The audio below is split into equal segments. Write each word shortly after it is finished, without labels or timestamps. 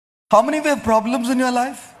How many of you have problems in your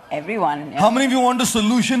life? Everyone. Yeah. How many of you want a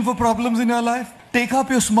solution for problems in your life? Take up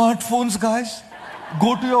your smartphones, guys.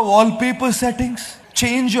 Go to your wallpaper settings.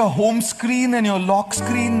 Change your home screen and your lock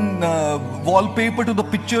screen wallpaper to the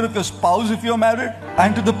picture of your spouse if you're married,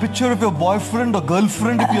 and to the picture of your boyfriend or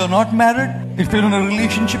girlfriend if you're not married, if you're in a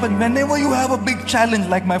relationship. And whenever you have a big challenge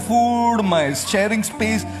like my food, my sharing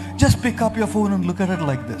space, just pick up your phone and look at it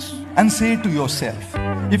like this and say to yourself,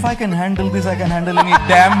 if I can handle this, I can handle any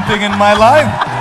damn thing in my life.